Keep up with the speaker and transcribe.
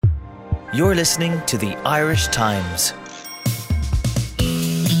You're listening to the Irish Times.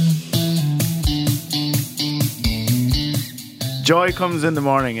 Joy comes in the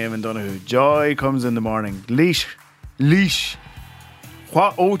morning, Eamon Donoghue. Joy comes in the morning. Laois.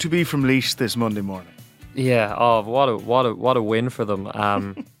 What to be from Laois this Monday morning? Yeah, what a win for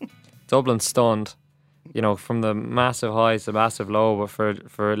them. Dublin stunned, from the massive highs to massive low, but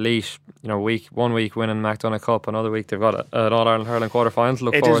for Laois, 1 week winning McDonagh Cup, another week they've got an All-Ireland hurling quarter-final to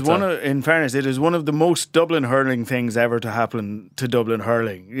look forward to. In fairness, it is one of the most Dublin hurling things ever to happen to Dublin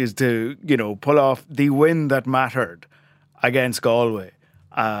hurling, is to, pull off the win that mattered against Galway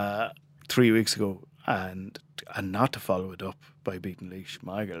 3 weeks ago, and not to follow it up by beating Laois.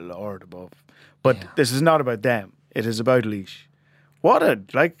 My Lord above. But This is not about them. It is about Laois.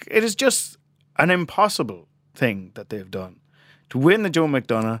 It is just an impossible thing that they've done. To win the Joe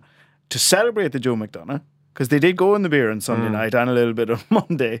McDonagh, to celebrate the Joe McDonagh, because they did go in the beer on Sunday night and a little bit on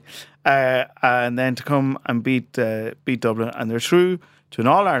Monday, and then to come and beat Dublin, and they're through to an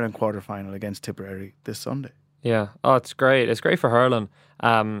All-Ireland quarter-final against Tipperary this Sunday. Yeah. Oh, it's great. It's great for hurling.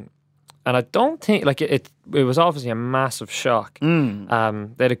 And I don't think it was obviously a massive shock. They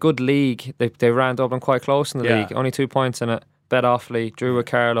had a good league. They ran Dublin quite close in the league. Only 2 points in it. Bet Offaly, drew with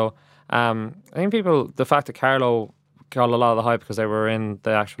Carlow. I think the fact that Carlow got a lot of the hype because they were in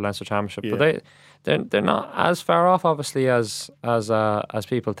the actual Leinster Championship, but they're not as far off, obviously, as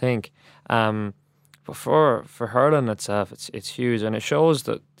people think. But for hurling itself, it's huge, and it shows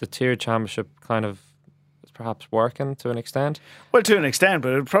that the tiered championship kind of perhaps working to an extent. Well, to an extent,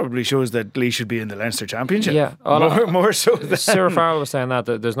 but it probably shows that Laois should be in the Leinster Championship. Yeah, more so than Sarah Farrell was saying that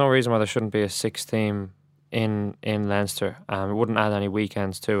there's no reason why there shouldn't be a sixth team in Leinster. It wouldn't add any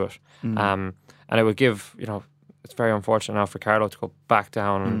weekends to it, and it would give it's very unfortunate now for Carlow to go back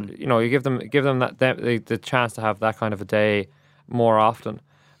down. And, you give them the chance to have that kind of a day more often.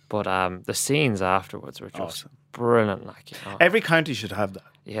 But the scenes afterwards were just awesome. Brilliant. Every county should have that.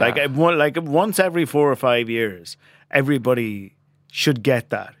 Yeah. Like once every 4 or 5 years, everybody should get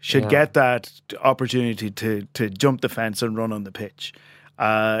that. Get that opportunity to jump the fence and run on the pitch.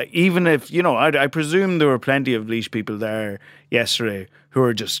 Even if, I presume there were plenty of Laois people there yesterday who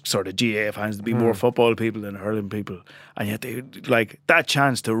are just sort of GAA fans, to be more football people than hurling people. And yet they that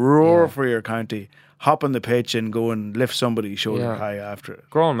chance to roar for your county, hop on the pitch and go and lift somebody shoulder high after it.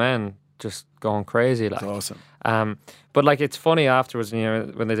 Grown men just going crazy. That's awesome. But it's funny afterwards,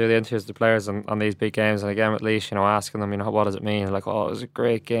 when they do the interviews with the players on these big games, and again with Laois, asking them, what does it mean? It was a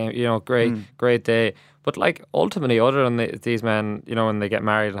great game, great day. But ultimately, other than these men, when they get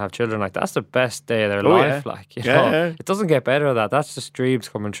married and have children, that's the best day of their life. It doesn't get better than that. That's just dreams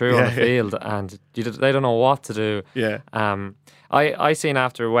coming true on the field, and they don't know what to do. Yeah. I seen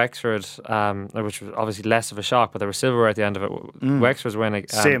after Wexford, which was obviously less of a shock, but there was silverware at the end of it. Wexford's winning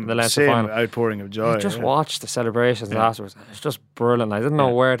the Leinster final. Outpouring of joy. I just watched the celebrations afterwards. It's just brilliant. I didn't know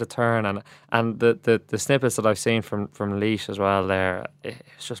where to turn, and the snippets that I've seen from Laois as well there,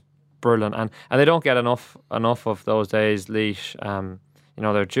 it's just brilliant. And they don't get enough of those days. Laois,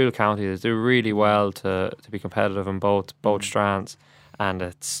 they're dual county. They do really well to be competitive in both strands. And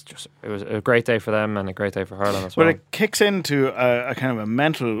it was a great day for them and a great day for hurling as well. Well, it kicks into a kind of a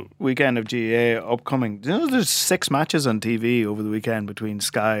mental weekend of GAA upcoming. There's 6 matches on TV over the weekend between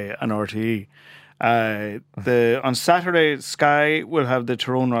Sky and RTE. On Saturday, Sky will have the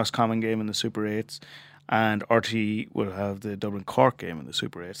Tyrone Roscommon game in the Super 8s, and RTE will have the Dublin Cork game in the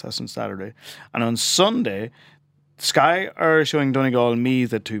Super 8s. That's on Saturday. And on Sunday, Sky are showing Donegal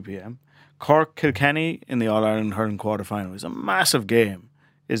Meath at 2 p.m. Cork Kilkenny in the All-Ireland hurling quarter-final is a massive game,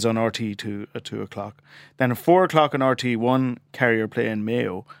 is on RTE2 at 2 o'clock. Then at 4 o'clock on RTE1, Kerry are playing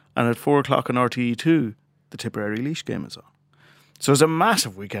Mayo, and at 4 o'clock on RTE2, the Tipperary Laois game is on. So it's a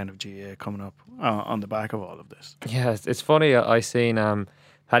massive weekend of GAA coming up on the back of all of this. Yeah, it's funny. I seen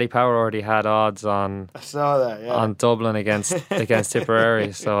Paddy Power already had odds on. I saw that. Yeah. On Dublin against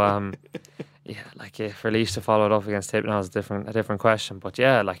Tipperary. So for Laois to follow it up against Tip now is a different question. But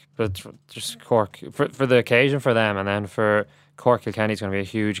but just Cork for the occasion for them, and then for Cork Kilkenny is going to be a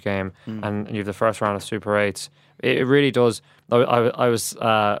huge game, and you have the first round of Super 8s. It really does. I was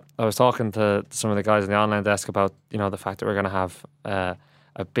talking to some of the guys in the online desk about the fact that we're going to have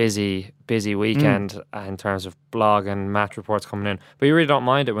a busy weekend in terms of blog and match reports coming in, but you really don't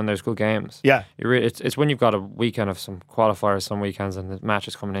mind it when there's good games. Yeah, it's when you've got a weekend of some qualifiers, some weekends, and the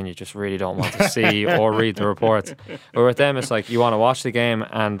matches coming in, you just really don't want to see or read the reports. But with them, it's you want to watch the game,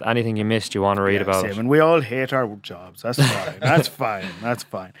 and anything you missed, you want to read about it. And we all hate our jobs. That's fine. That's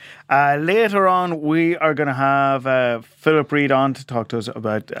fine. Later on, we are going to have Philip Reid on to talk to us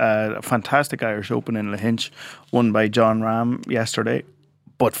about a fantastic Irish Open in Lahinch, won by John Ram yesterday.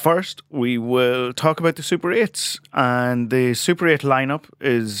 But first, we will talk about the Super 8s. And the Super 8 lineup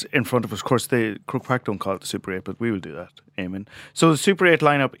is in front of us. Of course, the Croke Park don't call it the Super 8, but we will do that, Eamon. So the Super 8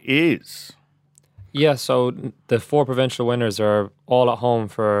 lineup is... Yeah, so the 4 provincial winners are all at home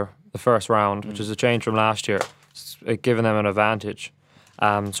for the first round, which is a change from last year. It's giving them an advantage.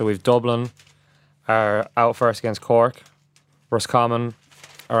 So we've Dublin are out first against Cork. Roscommon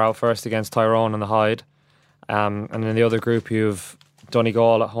are out first against Tyrone and the Hyde. And in the other group, you've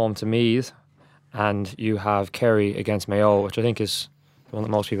Donegal at home to Meath, and you have Kerry against Mayo, which I think is the one that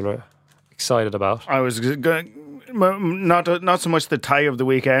most people are excited about. I was going... Not so much the tie of the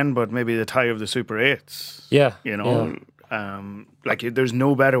weekend, but maybe the tie of the Super 8s. Yeah. You know, there's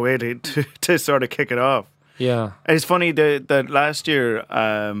no better way to sort of kick it off. Yeah. And it's funny that last year,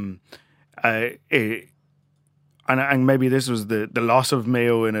 and maybe this was the loss of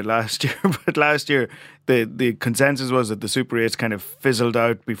Mayo in it last year, but last year the consensus was that the Super 8s kind of fizzled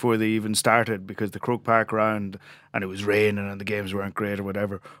out before they even started because the Croke Park round and it was raining and the games weren't great or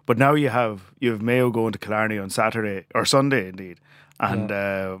whatever. But now you have Mayo going to Killarney on Saturday or Sunday indeed, and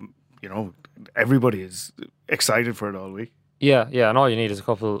everybody is excited for it all week. Yeah, and all you need is a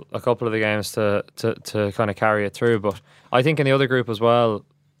couple of the games to kind of carry it through. But I think in the other group as well,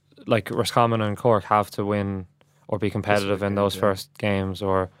 like Roscommon and Cork have to win or be competitive in those first games,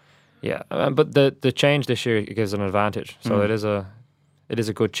 but the change this year gives an advantage. So it is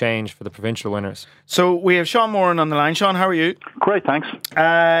a good change for the provincial winners. So we have Sean Moran on the line. Sean, how are you? Great, thanks.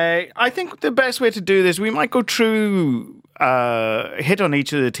 I think the best way to do this, we might go through hit on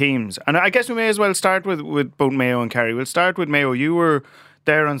each of the teams, and I guess we may as well start with both Mayo and Kerry. We'll start with Mayo. You were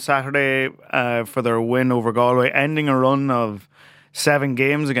there on Saturday for their win over Galway, ending a run of 7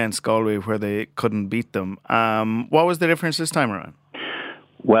 games against Galway where they couldn't beat them. What was the difference this time around?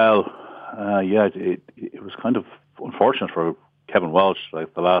 Well, it was kind of unfortunate for Kevin Walsh.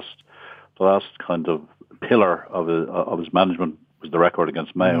 Like the last kind of pillar of his management was the record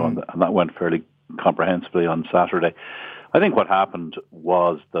against Mayo, and that went fairly comprehensively on Saturday. I think what happened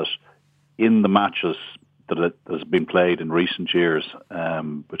was that in the matches that has been played in recent years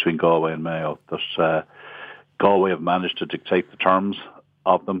between Galway and Mayo, that Galway have managed to dictate the terms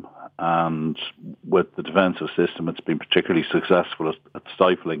of them, and with the defensive system, it's been particularly successful at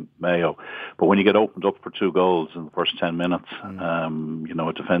stifling Mayo. But when you get opened up for 2 goals in the first 10 minutes,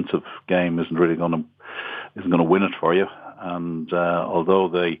 a defensive game isn't going to win it for you. And although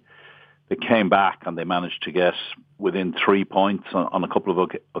they came back and they managed to get within 3 points on a couple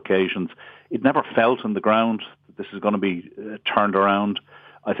of occasions, it never felt on the ground that this is going to be turned around.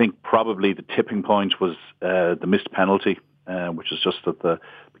 I think probably the tipping point was the missed penalty, which is just at the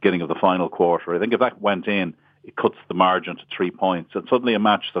beginning of the final quarter. I think if that went in, it cuts the margin to 3 points. And suddenly a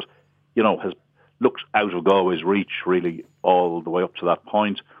match that, has looked out of Galway's reach really all the way up to that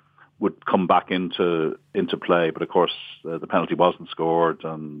point would come back into play. But of course, the penalty wasn't scored,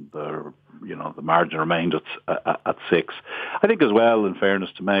 and the margin remained at 6. I think as well, in fairness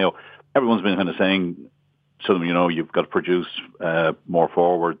to Mayo, everyone's been kind of saying to them, you've got to produce more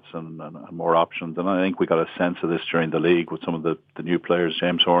forwards and more options. And I think we got a sense of this during the league with some of the new players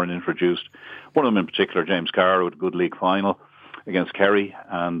James Horan introduced. One of them in particular, James Carr, with a good league final against Kerry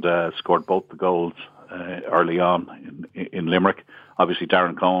and scored both the goals early on in Limerick. Obviously,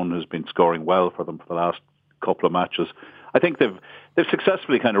 Darren Cohn has been scoring well for them for the last couple of matches. I think they've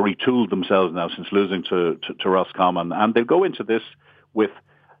successfully kind of retooled themselves now since losing to Roscommon, and they'll go into this with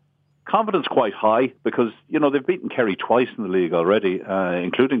confidence quite high because they've beaten Kerry twice in the league already,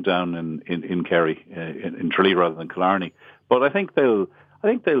 including down in Kerry in Tralee rather than Killarney. But I think they'll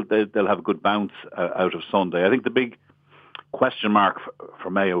have a good bounce out of Sunday. I think the big question mark for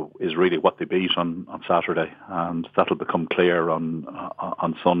Mayo is really what they beat on Saturday, and that'll become clear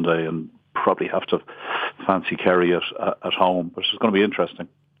on Sunday, and probably have to fancy Kerry at home, but it's going to be interesting.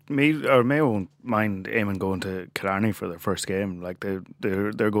 Mayo won't mind Eamon going to Killarney for their first game. Like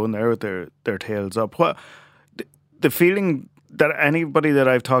they're going there with their tails up. What the feeling that anybody that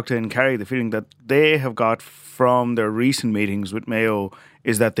I've talked to in Kerry, the feeling that they have got from their recent meetings with Mayo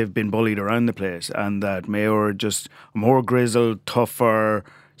is that they've been bullied around the place, and that Mayo are just more grizzled, tougher,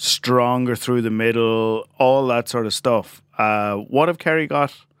 stronger through the middle, all that sort of stuff. What have Kerry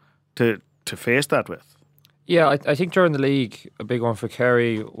got to face that with? Yeah, I think during the league, a big one for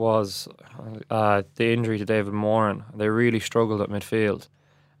Kerry was the injury to David Moran. They really struggled at midfield.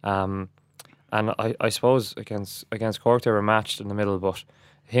 And I suppose against Cork they were matched in the middle, but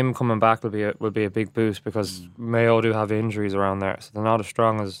him coming back will be a big boost because Mayo do have injuries around there, so they're not as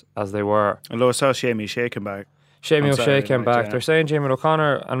strong as they were. Although I saw Seamie O'Shea came back. Seamie O'Shea came back. Yeah. They're saying Jamie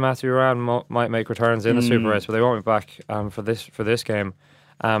O'Connor and Matthew Ryan might make returns in the Super 8, but they won't be back for this game.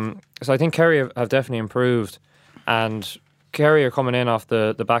 So I think Kerry have definitely improved, and Kerry are coming in off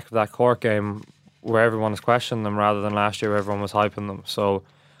the back of that Cork game where everyone is questioning them rather than last year where everyone was hyping them. So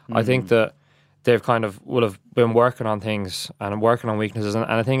I think that they've kind of would have been working on things and working on weaknesses. And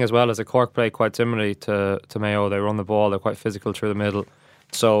I think as well as the Cork play quite similarly to Mayo. They run the ball, they're quite physical through the middle.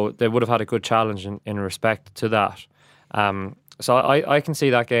 So they would have had a good challenge in respect to that. So I can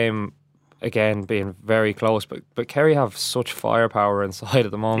see that game again being very close. But Kerry have such firepower inside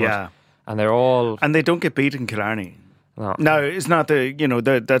at the moment. Yeah. And they're all... And they don't get beat in Killarney. No. Now, it's not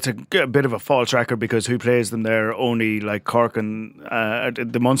that's a bit of a false record because who plays them there? Only like Cork and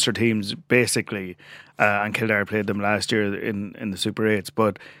the Munster teams basically, and Kildare played them last year in the Super 8s.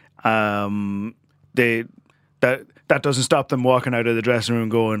 But that doesn't stop them walking out of the dressing room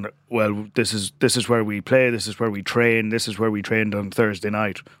going, well, this is where we play, this is where we train, this is where we trained on Thursday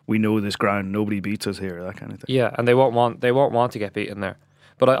night. We know this ground, nobody beats us here, that kind of thing. Yeah, and they won't want to get beaten there.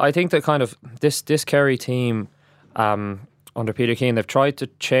 But I think that kind of this Kerry team. Under Peter Keane, they've tried to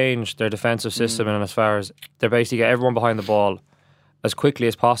change their defensive system in as far as they basically get everyone behind the ball as quickly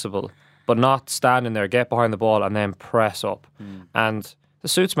as possible, but not standing there, get behind the ball and then press up. And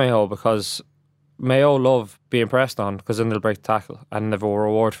this suits Mayo because Mayo love being pressed on because then they'll break the tackle and they've a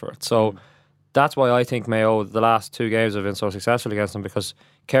reward for it. So that's why I think Mayo, the last 2 games have been so successful against them, because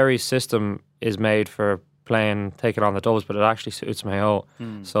Kerry's system is made for taking on the Dubs, but it actually suits Mayo.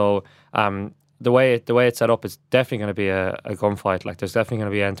 So the way it's set up, it's definitely going to be a gunfight. Like there's definitely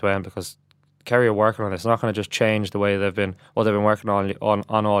going to be end to end because Kerry are working on this. It's not going to just change the way they've been working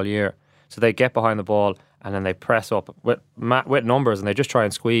on all year. So they get behind the ball and then they press up with numbers and they just try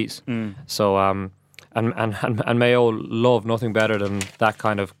and squeeze. So and Mayo love nothing better than that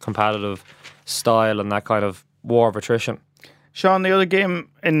kind of competitive style and that kind of war of attrition. Sean, the other game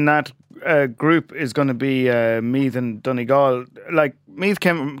in that group is going to be Meath and Donegal. Like Meath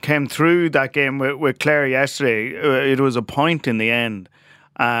came through that game with Clare yesterday. It was a point in the end.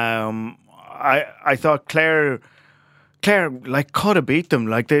 I thought Clare like could have beat them.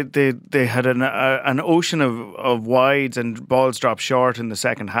 Like they had an ocean of wides and balls dropped short in the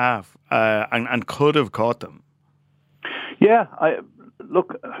second half, and could have caught them. Yeah,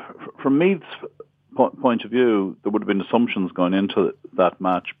 look from Meath's point of view, there would have been assumptions going into that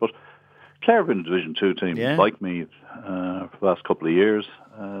match, but Clare have been a Division 2 team like Meath for the last couple of years,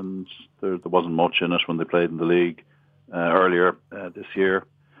 and there wasn't much in it when they played in the league earlier this year.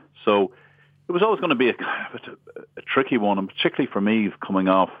 So it was always going to be a tricky one, and particularly for Meath coming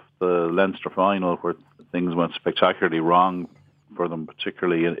off the Leinster final where things went spectacularly wrong for them,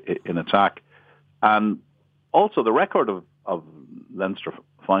 particularly in attack. And also the record of Leinster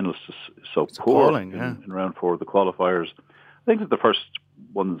finalists is so poor in round 4 of the qualifiers. I think that the first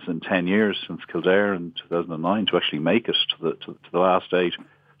ones in 10 years since Kildare in 2009 to actually make it to the last 8.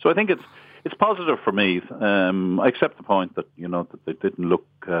 So I think it's positive for me. I accept the point that that they didn't look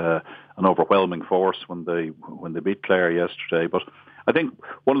an overwhelming force when they beat Clare yesterday. But I think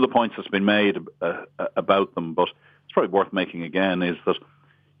one of the points that's been made about them, but it's probably worth making again, is that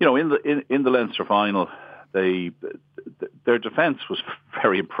in the Leinster final, their defence was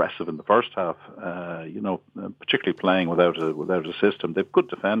very impressive in the first half. Particularly playing without a system. They've good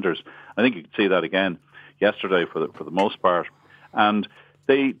defenders. I think you could see that again yesterday for the most part. And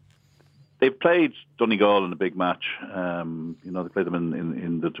they've played Donegal in a big match. They played them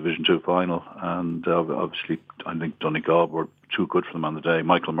in the Division 2 final, and obviously I think Donegal were too good for them on the day.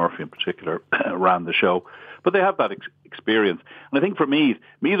 Michael Murphy in particular ran the show. But they have that experience. And I think for Meath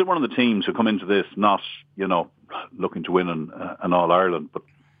are one of the teams who come into this not, looking to win an All-Ireland, but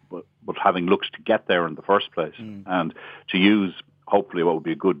having looked to get there in the first place and to use hopefully what would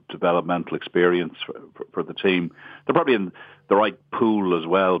be a good developmental experience for the team. They're probably in the right pool as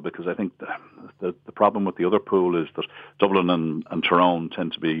well, because I think the problem with the other pool is that Dublin and Tyrone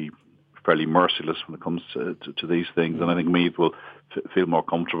tend to be fairly merciless when it comes to these things, and I think Meath will feel more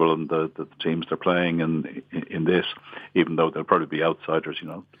comfortable in the teams they're playing in this, even though they'll probably be outsiders,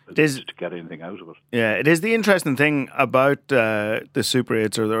 to get anything out of it. Yeah, it is the interesting thing about the Super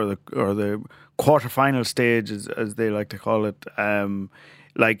 8s or the quarter-final stage, as they like to call it.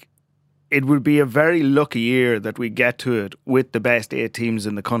 It would be a very lucky year that we get to it with the best 8 teams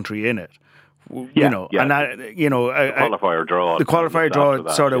in the country in it. And that, the qualifier draw. The qualifier draw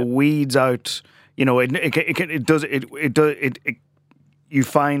sort of weeds out. You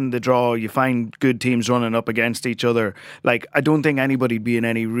find the draw. You find good teams running up against each other. Like, I don't think anybody'd be in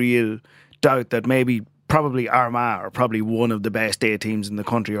any real doubt that maybe probably Armagh are probably one of the best A teams in the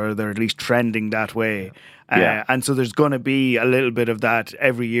country, or they're at least trending that way. And so there's going to be a little bit of that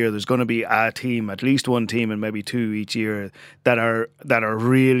every year. There's going to be a team, at least one team, and maybe two each year that are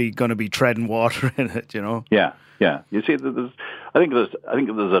really going to be treading water in it. You know. Yeah. You see, I think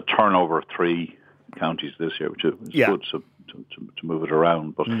there's a turnover of 3 counties this year, which is good to move it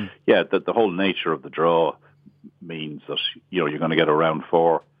around. But the whole nature of the draw means that you're going to get a round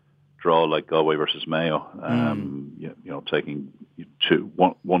 4 draw like Galway versus Mayo. Taking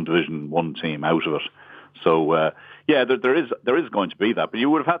one division, one team out of it. So there is going to be that, but you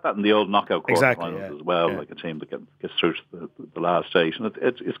would have had that in the old knockout quarterfinals as well, like a team that gets through to the last stage, and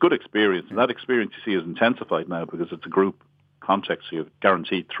it's good experience, and that experience you see is intensified now because it's a group context. So you've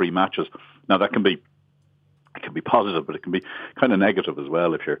guaranteed 3 matches. Now that can be positive, but it can be kind of negative as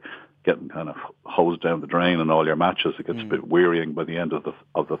well if you're getting kind of hosed down the drain in all your matches. It gets a bit wearying by the end of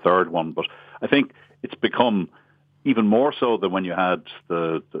the third one. But I think it's become even more so than when you had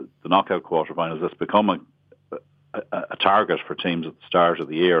the knockout quarterfinals. It's become a target for teams at the start of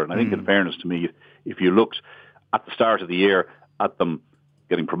the year. And I think, in fairness to me, if you looked at the start of the year at them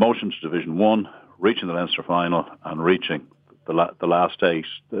getting promotion to Division 1, reaching the Leinster final, and reaching the last 8,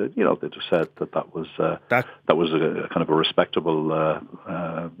 they just said that was a kind of a respectable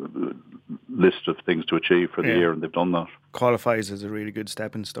list of things to achieve for the year, and they've done that. Qualifies as a really good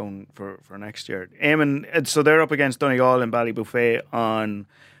stepping stone for next year. Eamon, so they're up against Donegal and Ballybuffet on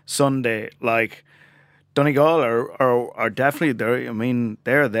Sunday. Like, Donegal are definitely there. I mean,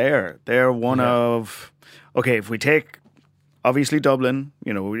 they're there. They're one of... Okay, if we take... Obviously, Dublin,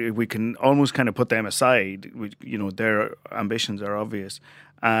 we can almost kind of put them aside. Their ambitions are obvious.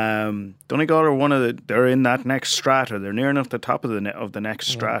 Donegal are they're in that next strata. They're near enough the top of the next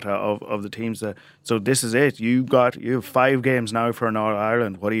strata of the teams. So this is it. You have 5 games now for an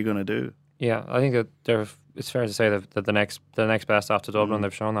All-Ireland. What are you going to do? Yeah, I think that it's fair to say that the next best after Dublin,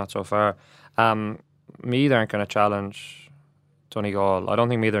 they've shown that so far. Meath aren't going to challenge Donegal. I don't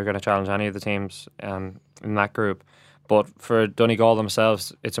think Meath are going to challenge any of the teams in that group. But for Donegal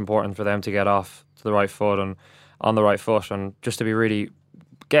themselves, it's important for them to get off to the right foot and on the right foot, and just to be really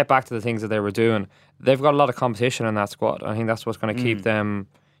get back to the things that they were doing. They've got a lot of competition in that squad. I think that's what's going to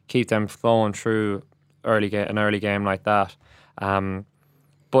keep them flowing through an early game like that.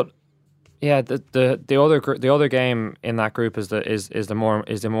 But yeah, the other game in that group is the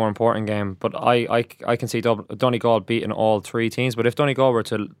more important game. But I can see Donegal beating all 3 teams. But if Donegal were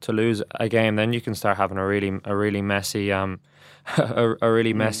to lose a game, then you can start having a really messy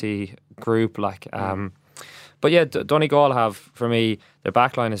messy group. But yeah, Donegal have, for me, their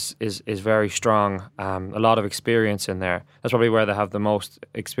backline is very strong. A lot of experience in there. That's probably where they have the most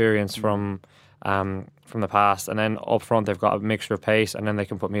experience from the past, and then up front they've got a mixture of pace, and then they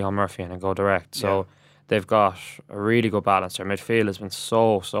can put Micheál Murphy in and go direct. So they've got a really good balance. Their midfield has been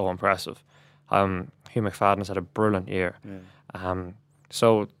so impressive. Hugh McFadden's had a brilliant year.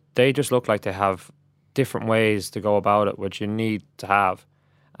 So they just look like they have different ways to go about it, which you need to have.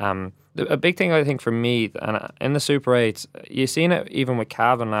 A big thing I think for me, and in the Super 8s, you've seen it even with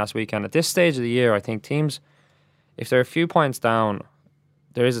Cavan last weekend. At this stage of the year, I think teams, if they're a few points down,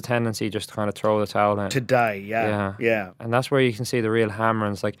 there is a tendency just to kind of throw the towel in. To die, yeah. And that's where you can see the real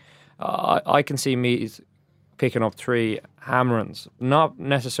hammerings. Like, I can see Meath picking up 3 hammerings. Not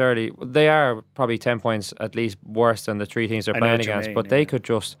necessarily, they are probably 10 points at least worse than the 3 teams they're playing against, but they could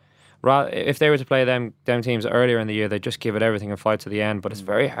just, if they were to play them teams earlier in the year, they'd just give it everything and fight to the end. But it's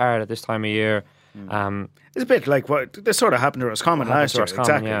very hard at this time of year. It's a bit like what this sort of happened to Roscommon last year.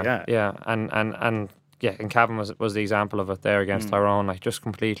 Exactly, yeah. And Cavan was the example of it there against Tyrone, like just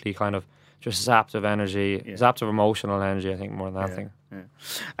completely kind of just zapped of energy, zapped of emotional energy, I think, more than that thing.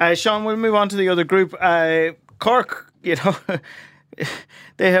 Yeah. Sean, we'll move on to the other group. Cork,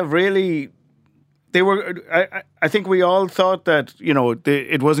 they have really... They were. I think we all thought that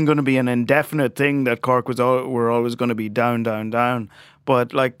it wasn't going to be an indefinite thing, that Cork were always going to be down.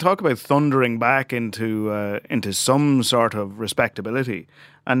 But talk about thundering back into some sort of respectability,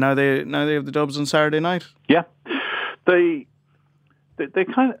 and now they have the Dubs on Saturday night. Yeah, they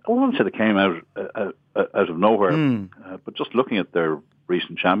kind of, I won't say they came out of nowhere, but just looking at their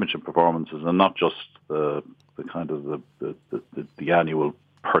recent championship performances, and not just the kind of the annual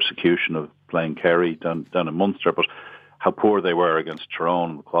persecution of playing Kerry down in Munster, but how poor they were against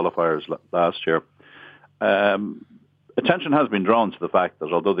Tyrone in the qualifiers last year. Attention has been drawn to the fact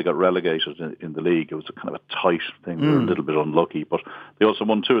that although they got relegated in the league, it was a kind of a tight thing. They were a little bit unlucky, but they also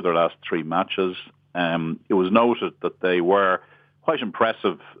won 2 of their last 3 matches. It was noted that they were quite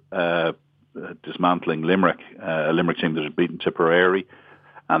impressive dismantling Limerick, a Limerick team that had beaten Tipperary.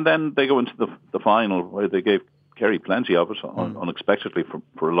 And then they go into the final where they gave Kerry plenty of it unexpectedly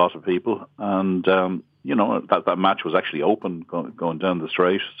for a lot of people. And, that match was actually open going down the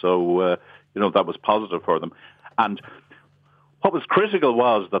straight. So, that was positive for them. And what was critical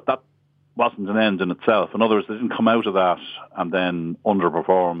was that wasn't an end in itself. In other words, they didn't come out of that and then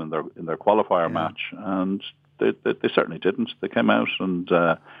underperform in their qualifier match. And they certainly didn't. They came out and,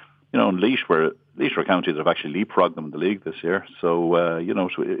 and Laois were counties that have actually leapfrogged them in the league this year. So,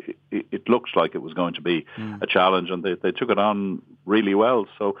 so it looks like it was going to be a challenge, and they took it on really well.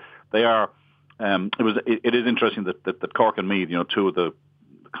 So they are. It is interesting that Cork and Meath, two of the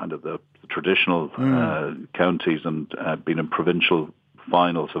kind of the traditional counties and being in provincial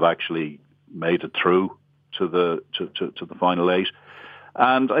finals, have actually made it through to the final 8.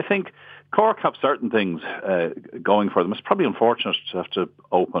 And I think Cork have certain things going for them. It's probably unfortunate to have to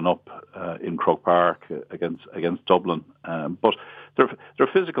open up in Croke Park against Dublin, but they're a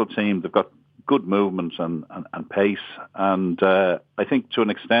physical team. They've got good movement and pace, and I think to an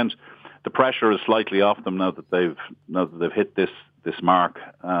extent the pressure is slightly off them now that they've hit this mark,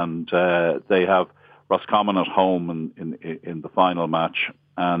 and they have Roscommon at home in the final match,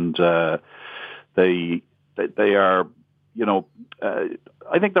 and they are.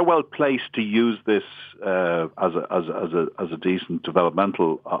 I think they're well placed to use this as a decent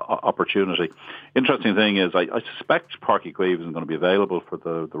developmental opportunity. Interesting thing is, I suspect Páirc Uí Chaoimh isn't going to be available for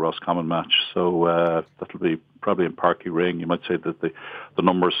the Roscommon match, so that'll be probably in Páirc Uí Ring. You might say that the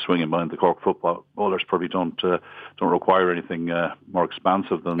numbers swinging behind the Cork footballers probably don't require anything more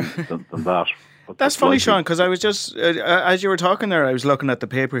expansive than that. That's funny, Sean, because I was just as you were talking there, I was looking at the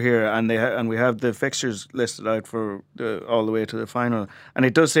paper here, and we have the fixtures listed out for all the way to the final, and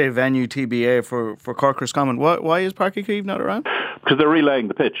it does say venue TBA for Cork Roscommon. Why is Páirc Uí Chaoimh not around? Because they're relaying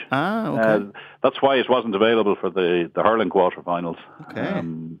the pitch. Okay. That's why it wasn't available for the hurling quarterfinals. Okay.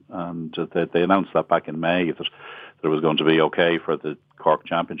 And they announced that back in May that it was going to be okay for the Cork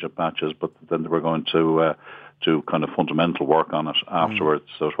Championship matches, but then they were going to do kind of fundamental work on it afterwards.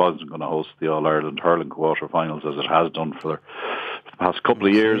 So it wasn't going to host the All-Ireland hurling quarterfinals as it has done for the past couple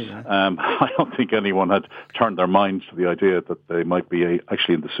of years. I don't think anyone had turned their minds to the idea that they might be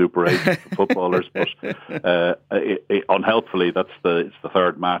actually in the Super 8 footballers, but unhelpfully, it's the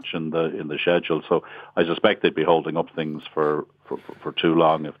third match in the schedule. So I suspect they'd be holding up things for too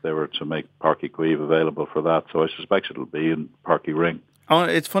long if they were to make Páirc Uí Chaoimh available for that. So I suspect it'll be in Páirc Uí Ring. Oh,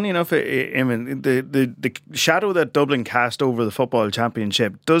 it's funny enough, Eamon, the shadow that Dublin cast over the football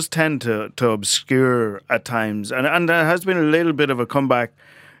championship does tend to obscure at times, and there has been a little bit of a comeback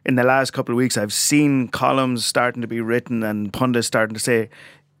in the last couple of weeks. I've seen columns starting to be written and pundits starting to say,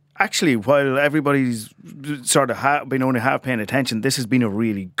 actually, while everybody's sort of been only half paying attention, this has been a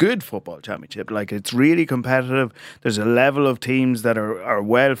really good football championship. Like, it's really competitive. There's a level of teams that are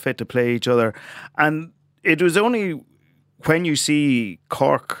well fit to play each other, and it was only when you see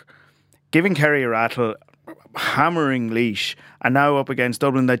Cork giving Kerry a rattle, hammering Laois, and now up against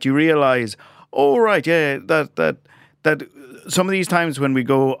Dublin, that you realise, oh right, yeah, that some of these times when we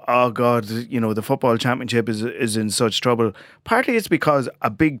go, oh God, the football championship is in such trouble. Partly it's because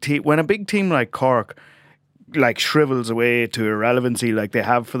when a big team like Cork like shrivels away to irrelevancy like they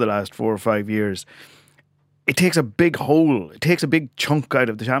have for the last 4 or 5 years, it takes a big hole. It takes a big chunk out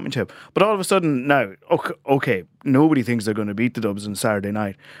of the championship. But all of a sudden now, okay, nobody thinks they're going to beat the Dubs on Saturday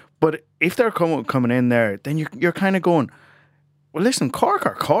night. But if they're coming in there, then you're kind of going, well, listen, Cork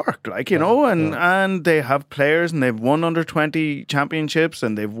are Cork, and they have players, and they've won under-20 championships,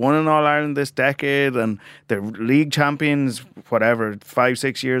 and they've won in All-Ireland this decade, and they're league champions,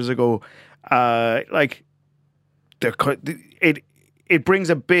 5-6 years ago. It brings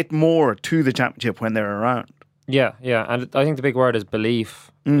a bit more to the championship when they're around. Yeah, and I think the big word is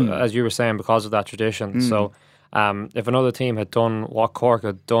belief, as you were saying, because of that tradition. So if another team had done what Cork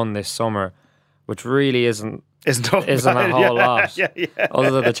had done this summer, which really isn't a whole lot,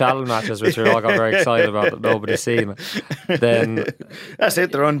 other than the challenge matches, which we all got very excited about that nobody's seen, then that's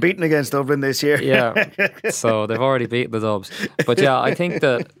it, they're unbeaten against Dublin this year. Yeah, so they've already beaten the Dubs. But yeah, I think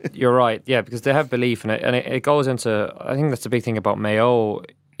that you're right, because they have belief in it, and it goes into, I think that's the big thing about Mayo,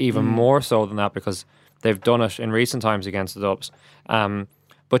 even more so than that, because they've done it in recent times against the Dubs.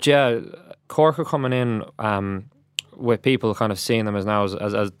 But yeah, Cork are coming in with people kind of seeing them as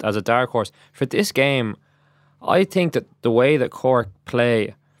a dark horse. For this game, I think that the way that Cork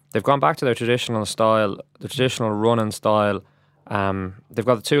play, they've gone back to their traditional style, the traditional running style. They've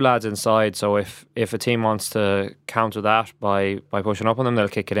got the two lads inside, so if a team wants to counter that by pushing up on them, they'll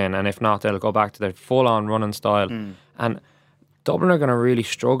kick it in, and if not, they'll go back to their full-on running style. And Dublin are going to really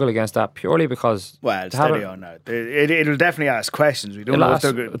struggle against that purely because... Well, steady on now. It'll definitely ask questions. We don't know if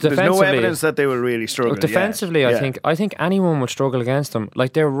they're good. There's no evidence that they will really struggle. Defensively, I think anyone would struggle against them.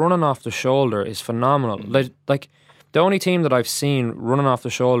 Like, their running off the shoulder is phenomenal. Like the only team that I've seen running off the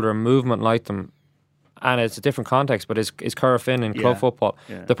shoulder and movement like them, and it's a different context, but is Currafin in club football.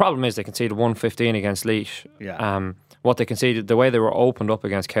 Yeah. The problem is they conceded 115 against Laois. Yeah. What they conceded, the way they were opened up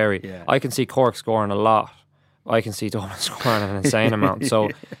against Kerry. Yeah. I can see Cork scoring a lot. I can see Dublin scoring an insane amount. So,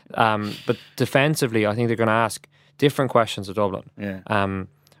 but defensively, I think they're going to ask different questions of Dublin. Yeah.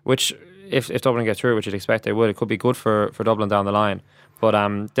 Which, if Dublin get through, which you'd expect they would, it could be good for Dublin down the line. But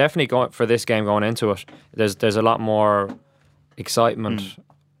definitely for this game going into it, there's a lot more excitement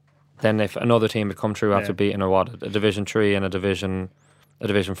than if another team had come through after beating a Division 3 and a Division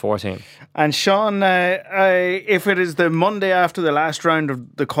 4 team. And Sean, if it is the Monday after the last round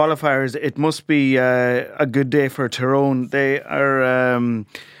of the qualifiers, it must be a good day for Tyrone. They are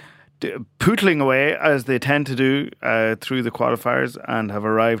pootling away, as they tend to do, through the qualifiers, and have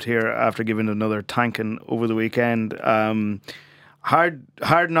arrived here after giving another tanking over the weekend.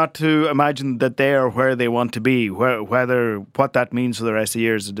 Hard not to imagine that they are where they want to be. Whether what that means for the rest of the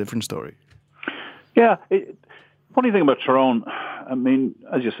year is a different story. Yeah. Funny thing about Tyrone, I mean,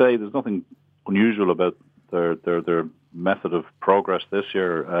 as you say, there's nothing unusual about their method of progress this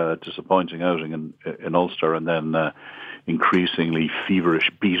year. Disappointing outing in Ulster, and then increasingly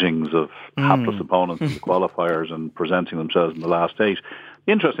feverish beatings of hapless opponents in the qualifiers and presenting themselves in the last 8.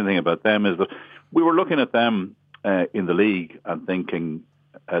 The interesting thing about them is that we were looking at them in the league and thinking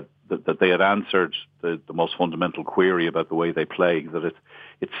that they had answered the most fundamental query about the way they play, that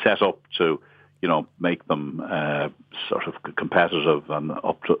it's set up to make them sort of competitive and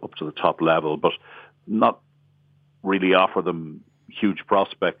up to the top level, but not really offer them huge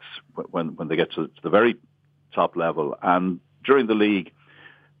prospects when they get to the very top level. And during the league,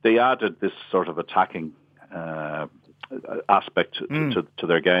 they added this sort of attacking aspect to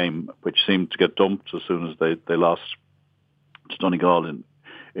their game, which seemed to get dumped as soon as they lost to Donegal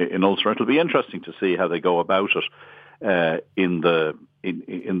in Ulster. It'll be interesting to see how they go about it in the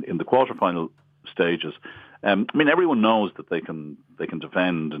quarterfinal stages. I mean, everyone knows that they can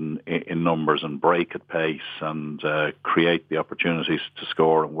defend in numbers and break at pace and create the opportunities to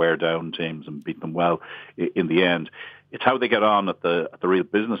score and wear down teams and beat them well in the end. It's how they get on at the real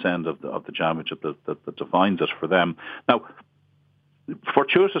business end of the championship that defines it for them. Now,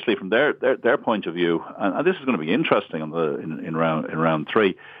 fortuitously, from their point of view, and this is going to be interesting in round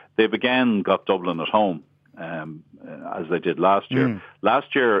 3, they've again got Dublin at home, as they did last year.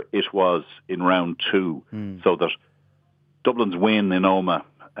 Last year it was in round 2, so that Dublin's win in Omagh,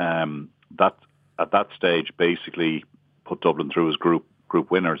 that at that stage basically put Dublin through as group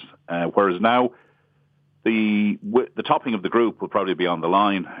winners. Whereas now the topping of the group will probably be on the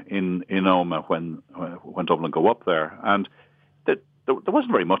line in Omagh when Dublin go up there. And there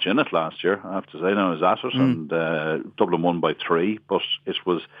wasn't very much in it last year, I have to say. Now I was at it, and Dublin won by 3, but it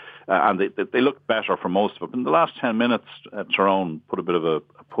was, and they looked better for most of it. In the last 10 minutes, Tyrone put a bit of a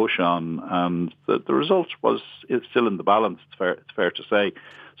push on, and the result is still in the balance. It's fair to say.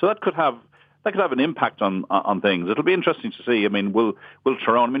 So that could have an impact on things. It'll be interesting to see. I mean, will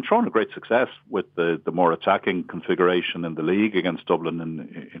Tyrone? I mean, Tyrone had great success with the more attacking configuration in the league against Dublin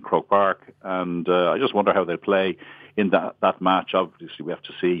in Croke Park, and I just wonder how they play in that match. Obviously, we have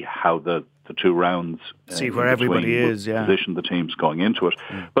to see how the 2 rounds see where everybody is, position the teams going into it.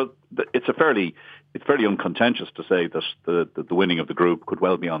 But it's fairly uncontentious to say that the winning of the group could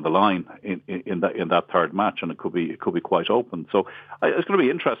well be on the line in that third match, and it could be quite open. So it's going to be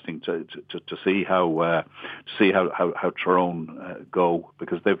interesting to see how Tyrone go,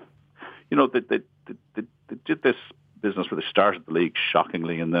 because they did this business where they started the league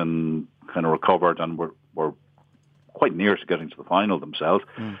shockingly and then kind of recovered and were quite near to getting to the final themselves.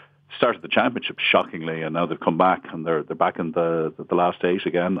 Started the championship shockingly, and now they've come back and they're back in the last 8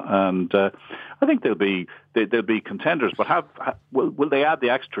 again. And I think they'll be contenders. But will they add the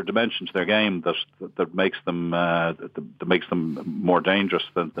extra dimension to their game that makes them more dangerous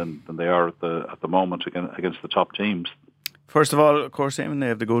than they are at the moment against the top teams? First of all, of course, Eamon, they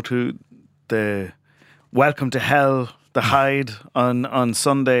have to go to the Welcome to Hell, the Hyde on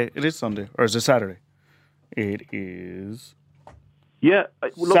Sunday. It is Sunday, or is it Saturday? It is. Yeah,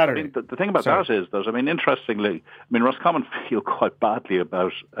 look, Saturday. I mean, the thing about that is that, I mean, interestingly, I mean, Roscommon feel quite badly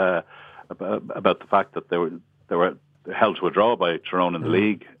about the fact that they were held to a draw by Tyrone in the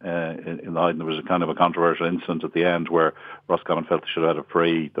league in the Hyde. There was a kind of a controversial incident at the end where Roscommon felt they should have had a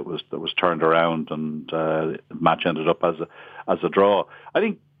free that was turned around, and the match ended up as a draw. I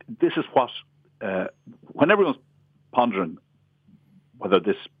think this is what when everyone's pondering whether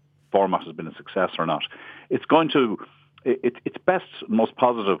this format has been a success or not. It's going to its best, most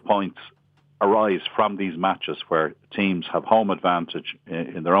positive points arise from these matches where teams have home advantage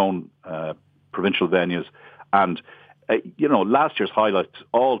in their own provincial venues, and last year's highlights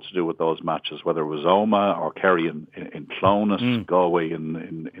all to do with those matches, whether it was Omagh or Kerry in Clonus, Galway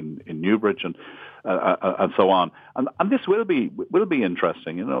in Newbridge, and so on. And this will be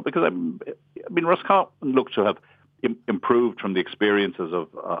interesting, because Roscommon look to have improved from the experiences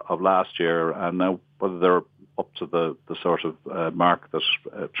of last year, and now whether they're up to the sort of mark that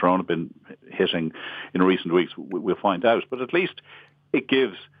Tyrone have been hitting in recent weeks, we'll find out. But at least it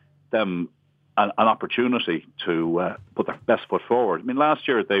gives them an opportunity to put their best foot forward. Last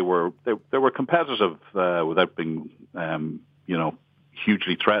year they were competitive without being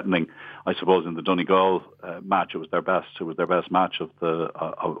hugely threatening. I suppose in the Donegal match, it was their best match of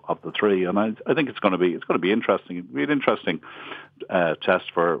the three, and I think it's going to be interesting. It'll be an interesting test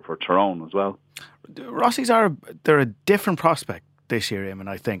for Tyrone as well. Rossies they're a different prospect this year, Eamon,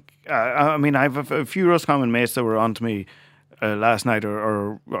 I think. I have a few Roscommon mates that were on to me last night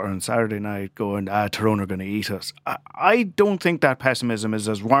or on Saturday night going, Tyrone are going to eat us. I don't think that pessimism is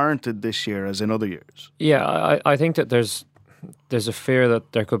as warranted this year as in other years. Yeah, I think that there's a fear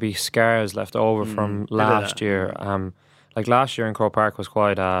that there could be scars left over from last year. Like last year in Croke Park was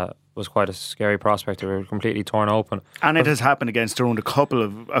quite a scary prospect. They were completely torn open, and it has happened against Tyrone a couple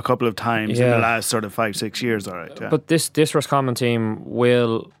of times in the last sort of 5-6 years. All right, yeah. But this Roscommon team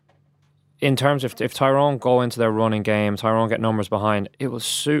will, in terms of if Tyrone go into their running game, Tyrone get numbers behind, it will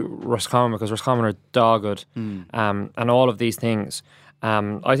suit Roscommon because Roscommon are dogged, and all of these things.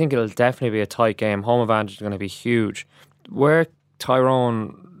 I think it'll definitely be a tight game. Home advantage is going to be huge. Where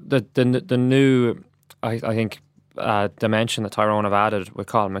Tyrone, the new, I think, dimension that Tyrone have added with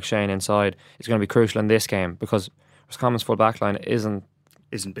Colin McShane inside is going to be crucial in this game because Roscommon's full back line isn't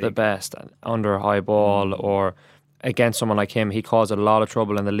big. The best under a high ball or against someone like him. He caused a lot of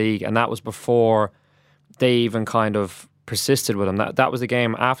trouble in the league, and that was before they even kind of persisted with him. That was the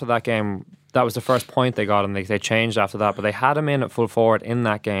game. After that game, that was the first point they got, and they changed after that. But they had him in at full forward in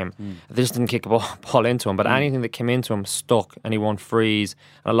that game. They just didn't kick a ball into him. But anything that came into him stuck, and he won frees,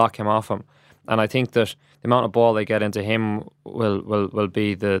 and a lot came off him. And I think that the amount of ball they get into him will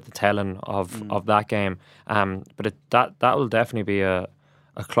be the telling of that game. But that will definitely be a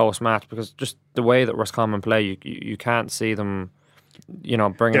close match because just the way that Roscommon play, you can't see them,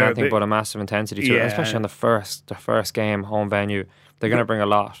 bringing anything but a massive intensity to it, especially on the first game, home venue. They're going to bring a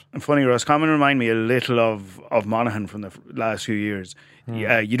lot. And funny, Roscommon remind me a little of Monaghan from the last few years.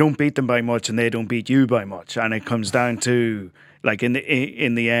 You don't beat them by much, and they don't beat you by much, and it comes down to like in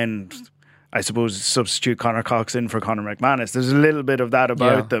the end. I suppose substitute Conor Cox in for Conor McManus. There's a little bit of that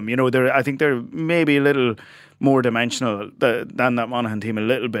about them. I think they're maybe a little more dimensional than that Monaghan team a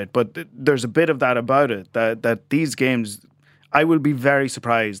little bit, but there's a bit of that about it. That these games, I will be very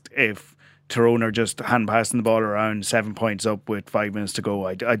surprised if Tyrone are just hand passing the ball around 7 points up with 5 minutes to go.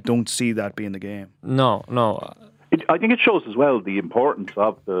 I don't see that being the game. No. I think it shows as well the importance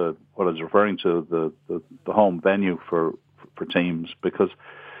of what I was referring to, the home venue for teams because,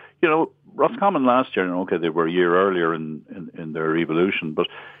 Roscommon last year, they were a year earlier in their evolution, but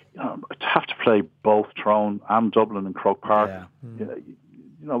to have to play both Tyrone and Dublin and Croke Park,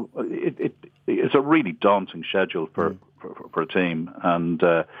 it's a really daunting schedule for a team, and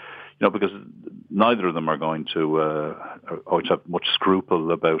because neither of them are going to have much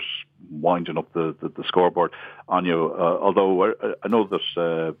scruple about winding up the scoreboard on you. Although I know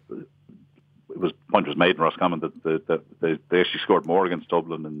that. Point was made in Roscommon that they actually scored more against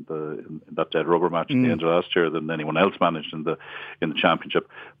Dublin in that dead rubber match at the end of last year than anyone else managed in the championship.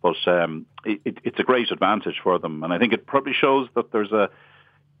 But it's a great advantage for them, and I think it probably shows that there's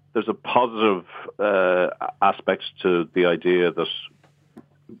a positive aspect to the idea that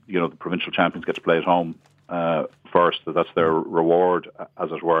the provincial champions get to play at home first. That's their reward,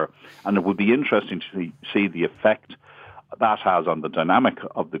 as it were, and it would be interesting to see the effect that has on the dynamic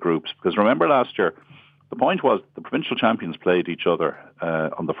of the groups. Because remember last year, the point was the provincial champions played each other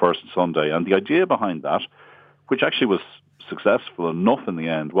on the first Sunday. And the idea behind that, which actually was successful enough in the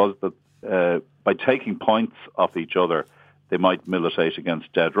end, was that by taking points off each other, they might militate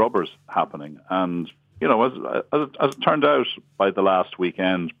against dead rubbers happening. And, as it turned out, by the last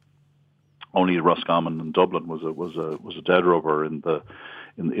weekend, only Roscommon and Dublin was a dead rubber in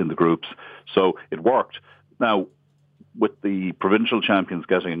the groups. So it worked. Now, with the provincial champions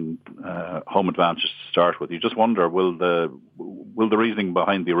getting home advantage to start with, you just wonder, will the reasoning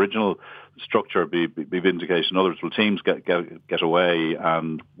behind the original structure be vindicated? In other words, will teams get away,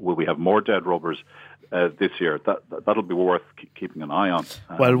 and will we have more dead rubbers this year. That'll be worth keeping an eye on.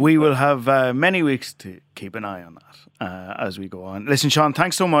 Well, we will have many weeks to keep an eye on that as we go on. Listen, Sean,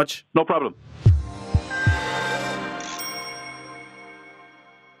 thanks so much. No problem.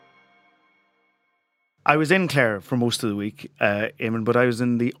 I was in Clare for most of the week, Eamon, but I was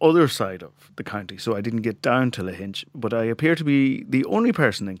in the other side of the county, so I didn't get down to Lahinch. But I appear to be the only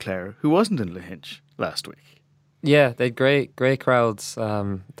person in Clare who wasn't in Lahinch last week. Yeah, they had great crowds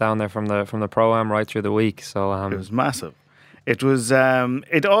down there from the Pro-Am right through the week. So it was massive. It was.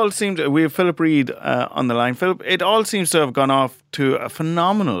 It all seemed. We have Philip Reid on the line. Philip, it all seems to have gone off to a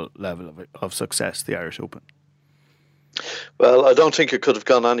phenomenal level of success, the Irish Open. Well, I don't think it could have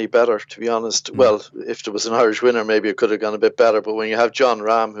gone any better, to be honest. Well, if there was an Irish winner, maybe it could have gone a bit better. But when you have Jon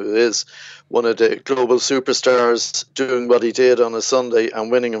Rahm, who is one of the global superstars, doing what he did on a Sunday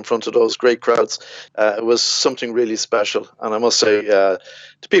and winning in front of those great crowds, it was something really special. And I must say, to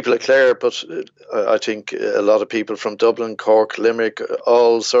people at Clare, but I think a lot of people from Dublin, Cork, Limerick,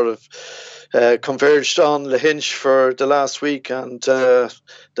 all sort of converged on Lahinch for the last week. And the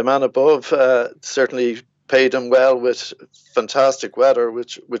man above certainly paid him well with fantastic weather,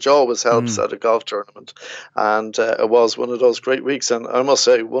 which always helps at a golf tournament. And it was one of those great weeks. And I must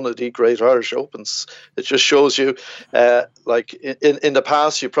say, one of the great Irish Opens. It just shows you, like in the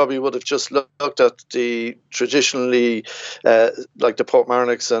past, you probably would have just looked at the traditionally, like the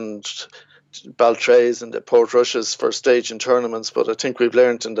Portmarnocks and Baltreys and the Portrushes for staging tournaments, but I think we've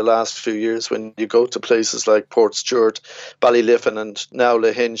learned in the last few years when you go to places like Portstewart, Ballyliffin and now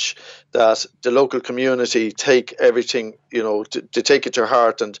Lahinch that the local community take everything, they take it to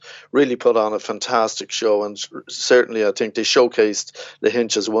heart and really put on a fantastic show. And certainly I think they showcased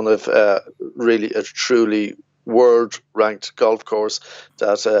Lahinch as one of really a truly world-ranked golf course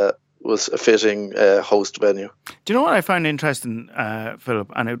that was a fitting host venue. Do you know what I find interesting,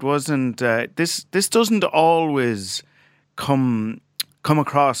 Philip? And it wasn't. This doesn't always come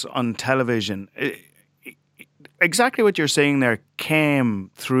across on television. Exactly what you're saying there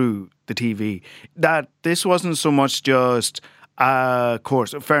came through the TV. That this wasn't so much just a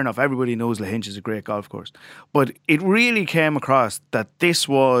course. Fair enough. Everybody knows Lahinch is a great golf course, but it really came across that this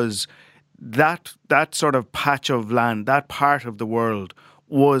was that sort of patch of land, that part of the world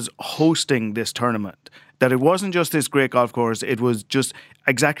was hosting this tournament. That it wasn't just this great golf course, it was just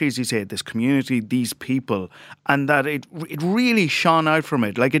exactly as you said, this community, these people, and that it really shone out from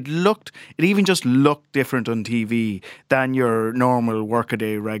it. Like it even just looked different on TV than your normal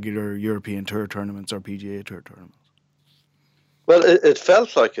workaday regular European Tour tournaments or PGA Tour tournaments. Well, it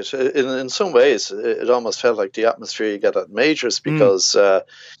felt like it. In some ways, it almost felt like the atmosphere you get at majors because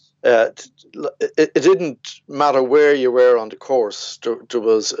it didn't matter where you were on the course. There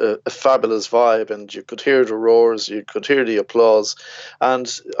was a fabulous vibe, and you could hear the roars, you could hear the applause, and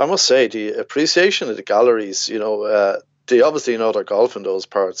I must say the appreciation of the galleries. They obviously know their golf in those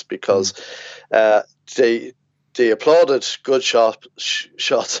parts because they applauded good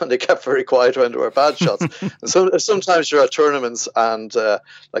shots and they kept very quiet when there were bad shots. And so sometimes you're at tournaments and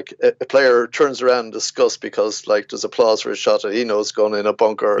like a player turns around in disgust because like there's applause for a shot that he knows going in a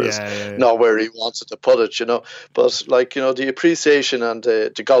bunker is not where he wanted to put it, But like, the appreciation and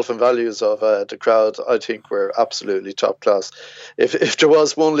the golfing values of the crowd, I think were absolutely top class. If there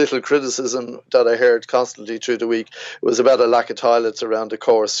was one little criticism that I heard constantly through the week, it was about a lack of toilets around the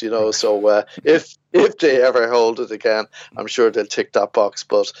course, so if they ever hold it again, I'm sure they'll tick that box.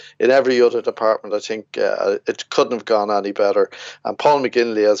 But in every other department, I think it couldn't have gone any better. And Paul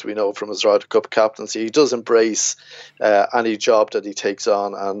McGinley, as we know from his Ryder Cup captaincy, he does embrace any job that he takes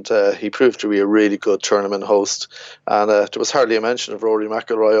on, and he proved to be a really good tournament host. And there was hardly a mention of Rory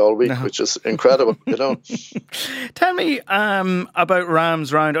McIlroy all week, which is incredible. Tell me about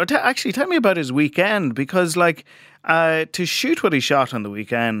Rahm's round. Or tell me about his weekend, because to shoot what he shot on the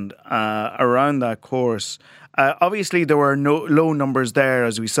weekend around that course, obviously there were no low numbers there,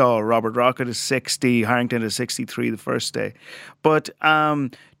 as we saw. Robert Rocket is 60, Harrington is 63 the first day. But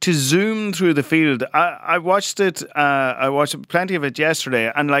to zoom through the field, I watched it. I watched plenty of it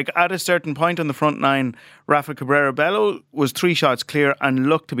yesterday, and at a certain point on the front nine, Rafa Cabrera Bello was 3 shots clear and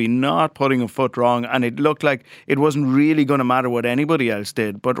looked to be not putting a foot wrong, and it looked like it wasn't really going to matter what anybody else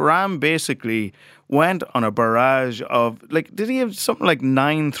did. But Rahm basically went on a barrage of did he have something like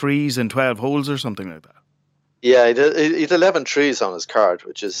 9 threes and 12 holes or something like that? Yeah, he had 11 trees on his card,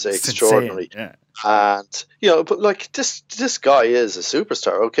 which is extraordinary. Insane, yeah. And but this guy is a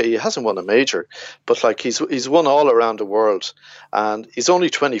superstar. Okay, he hasn't won a major, but he's won all around the world, and he's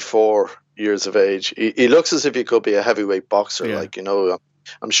only 24 years of age. He looks as if he could be a heavyweight boxer. Yeah.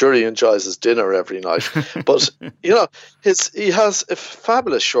 I'm sure he enjoys his dinner every night. But he has a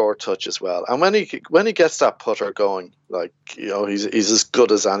fabulous short touch as well. And when he gets that putter going, he's as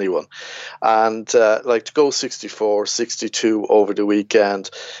good as anyone. And to go 64, 62 over the weekend,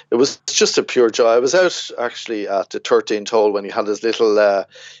 it was just a pure joy. I was out actually at the 13th hole when he had his little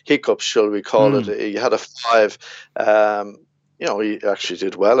hiccups, shall we call it. He had a 5. He actually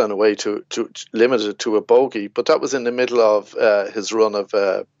did well in a way to limit it to a bogey, but that was in the middle of his run of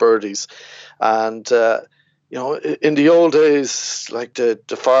birdies. And, in the old days, like the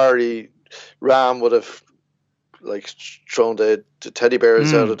fiery Ram would have thrown the teddy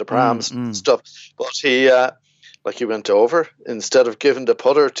bears out of the prams and stuff. But he went over. Instead of giving the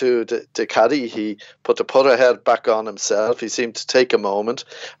putter to the caddy, he put the putter head back on himself. He seemed to take a moment.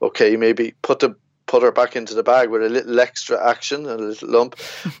 Okay, maybe put the putter back into the bag with a little extra action and a little lump.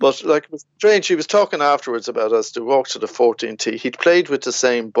 But it was strange. He was talking afterwards about us to walk to the 14th tee. He'd played with the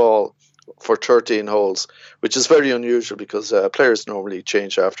same ball for 13 holes, which is very unusual because players normally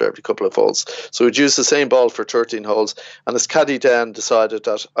change after every couple of holes. So he'd use the same ball for 13 holes, and his caddy then decided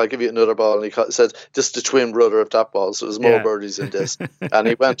that I'll give you another ball, and he said this is the twin brother of that ball, so there's more birdies in this. And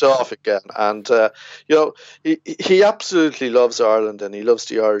he went off again. And he absolutely loves Ireland, and he loves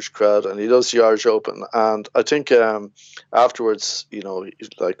the Irish crowd, and he loves the Irish Open. And I think afterwards,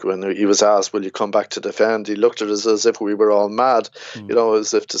 when he was asked, will you come back to defend, he looked at us as if we were all mad,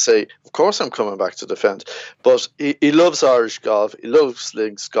 as if to say, of course I'm coming back to defend. But he loves Irish golf, he loves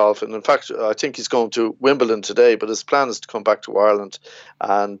links golf, and in fact I think he's going to Wimbledon today, but his plan is to come back to Ireland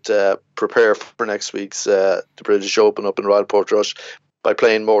and prepare for next week's the British Open up in Royal Portrush by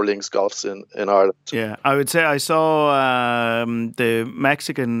playing more links golfs in Ireland. Yeah, I would say I saw the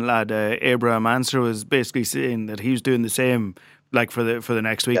Mexican lad Abraham Ancer was basically saying that he was doing the same. For the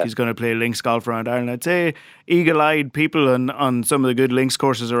next week, he's going to play links golf around Ireland. I'd say eagle-eyed people on some of the good links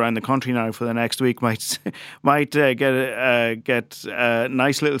courses around the country now for the next week might get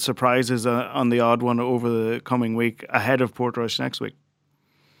nice little surprises on the odd one over the coming week ahead of Portrush next week.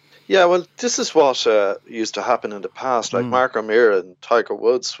 Yeah, well, this is what used to happen in the past. Mark O'Meara and Tiger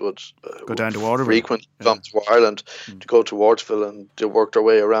Woods would go down to Waterville, frequently come to Ireland to go to Waterville, and they work their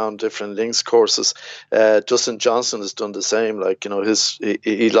way around different links courses. Dustin Johnson has done the same.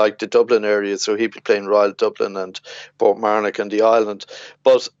 He liked the Dublin area, so he'd be playing Royal Dublin and Portmarnock and the island.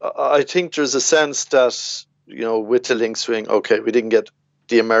 But I think there's a sense that with the link swing, okay, we didn't get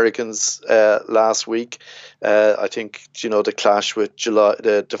the Americans last week. I think the clash with July,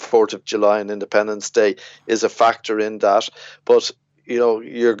 the 4th of July and Independence Day is a factor in that. But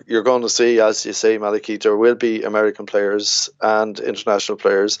you're going to see, as you say, Malachy, there will be American players and international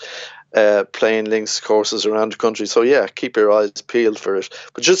players playing links courses around the country. So yeah, keep your eyes peeled for it.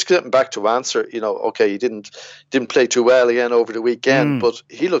 But just getting back to Ancer, okay, he didn't play too well again over the weekend, but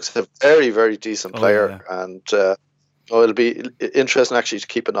he looks a very, very decent player, and. It'll be interesting actually to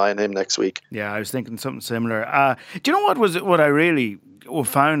keep an eye on him next week. Yeah, I was thinking something similar. Do you know what I really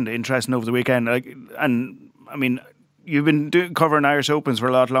found interesting over the weekend? You've been covering Irish Opens for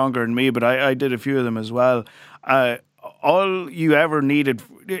a lot longer than me, but I did a few of them as well. All you ever needed,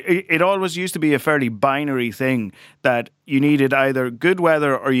 it always used to be a fairly binary thing that you needed either good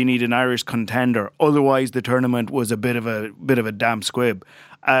weather or you need an Irish contender. Otherwise, the tournament was a bit of a damp squib.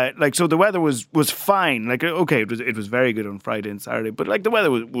 So the weather was fine. Okay, it was very good on Friday and Saturday, but the weather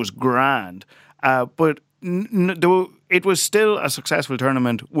was grand. But it was still a successful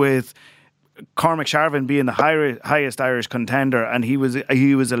tournament with Cormac Sharvin being the highest Irish contender, and he was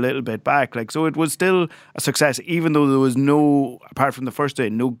a little bit back. So it was still a success, even though there was no, apart from the first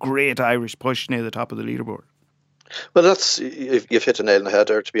day, no great Irish push near the top of the leaderboard. Well, you've hit a nail on the head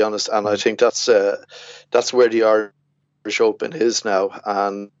there, to be honest, and I think that's where the Irish Open is now,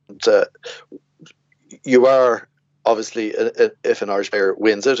 and you are obviously, if an Irish player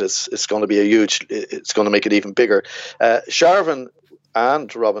wins it, it's going to be it's going to make it even bigger. Sharvin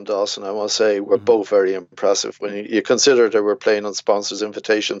and Robin Dawson, I must say, were both very impressive when you consider they were playing on sponsors'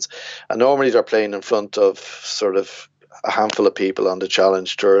 invitations, and normally they're playing in front of sort of a handful of people on the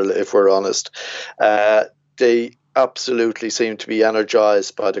Challenge Tour, if we're honest. They absolutely seem to be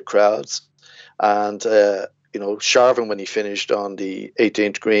energised by the crowds, and Sharvin, when he finished on the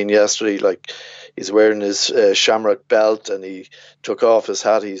 18th green yesterday, he's wearing his shamrock belt, and he took off his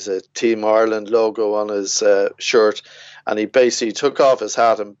hat. He's a Team Ireland logo on his shirt, and he basically took off his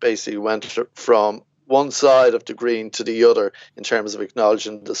hat and basically went from one side of the green to the other in terms of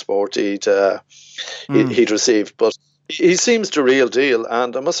acknowledging the support he'd received. But he seems the real deal,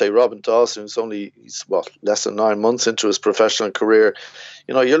 and I must say, Robin Dawson, he's less than 9 months into his professional career.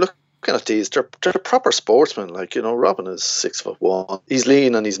 You're looking looking at these, they're proper sportsmen. Like, Robin is 6'1". He's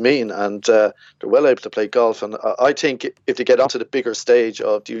lean and he's mean, and they're well able to play golf. And I think if they get onto the bigger stage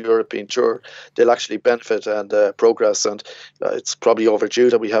of the European Tour, they'll actually benefit and progress. And it's probably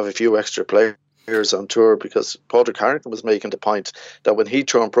overdue that we have a few extra players on tour, because Padraig Harrington was making the point that when he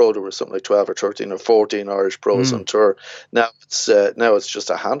turned pro, there were something like 12 or 13 or 14 Irish pros on tour. Now it's just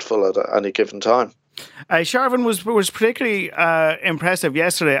a handful at any given time. Sharvin was particularly impressive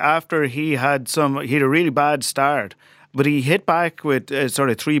yesterday after he had a really bad start, but he hit back with sort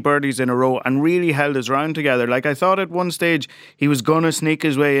of 3 birdies in a row and really held his round together. Like, I thought at one stage he was going to sneak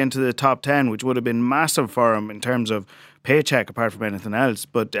his way into the top 10, which would have been massive for him in terms of paycheck apart from anything else.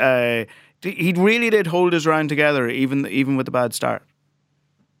 But he really did hold his round together even with the bad start.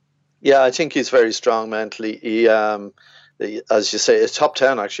 Yeah, I think he's very strong mentally. He as you say, a top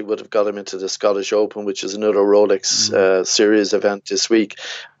 10 actually would have got him into the Scottish Open, which is another Rolex Series event this week,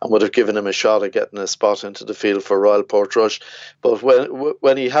 and would have given him a shot at getting a spot into the field for Royal Portrush. But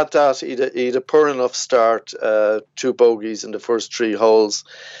when he had that, he'd a poor enough start, 2 bogeys in the first 3 holes,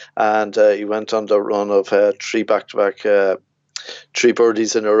 and he went on the run of 3 back-to-back 3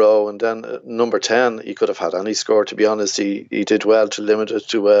 birdies in a row, and then number 10, he could have had any score, to be honest. He did well to limit it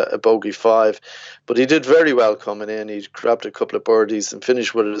to a bogey 5, but he did very well coming in. He grabbed a couple of birdies and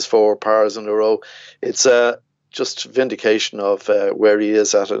finished with his 4 pars in a row. It's just vindication of where he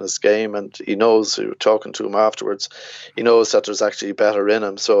is at in his game, and he knows, talking to him afterwards, he knows that there's actually better in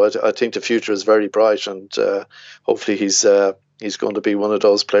him. So I think the future is very bright, and hopefully he's going to be one of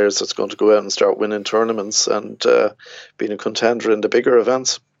those players that's going to go out and start winning tournaments and being a contender in the bigger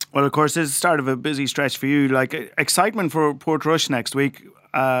events. Well, of course, this is the start of a busy stretch for you. Like, excitement for Portrush next week.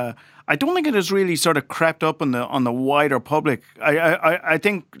 I don't think it has really sort of crept up on the wider public. I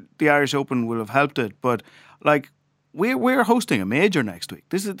think the Irish Open will have helped it, but like, we're hosting a major next week.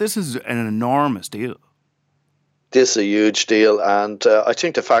 This is an enormous deal. This is a huge deal, and I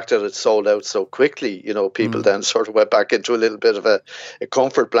think the fact that it sold out so quickly, people then sort of went back into a little bit of a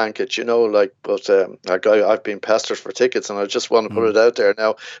comfort blanket, but I've been pestered for tickets, and I just want to put it out there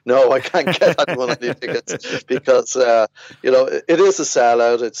now. No, I can't get anyone any tickets because, it is a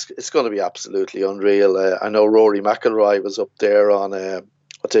sellout. It's going to be absolutely unreal. I know Rory McIlroy was up there on,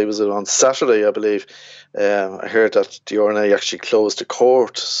 what day was it, on Saturday, I believe. I heard that the RNA actually closed the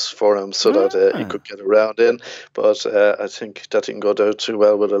courts for him so that he could get around in, but I think that didn't go down too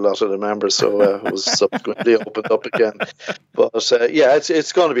well with a lot of the members, so it was subsequently opened up again. But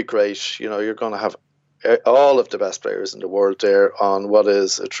it's going to be great. You're going to have all of the best players in the world there on what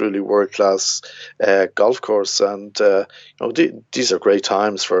is a truly world-class golf course, and these are great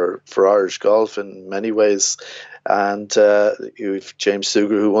times for Irish golf in many ways. And you've James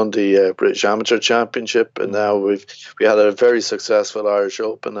Sugar, who won the British Amateur Championship, and now we had a very successful Irish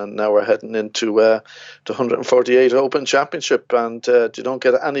Open, and now we're heading into the 148 Open Championship, and you don't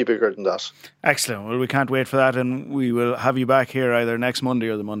get any bigger than that. Excellent. Well, we can't wait for that, and we will have you back here either next Monday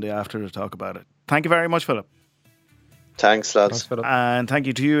or the Monday after to talk about it. Thank you very much, Philip. Thanks, lads. Thanks, and thank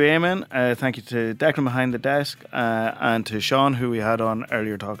you to you, Eamon. Thank you to Declan behind the desk, and to Sean, who we had on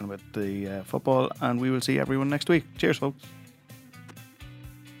earlier talking about the football. And we will see everyone next week. Cheers, folks.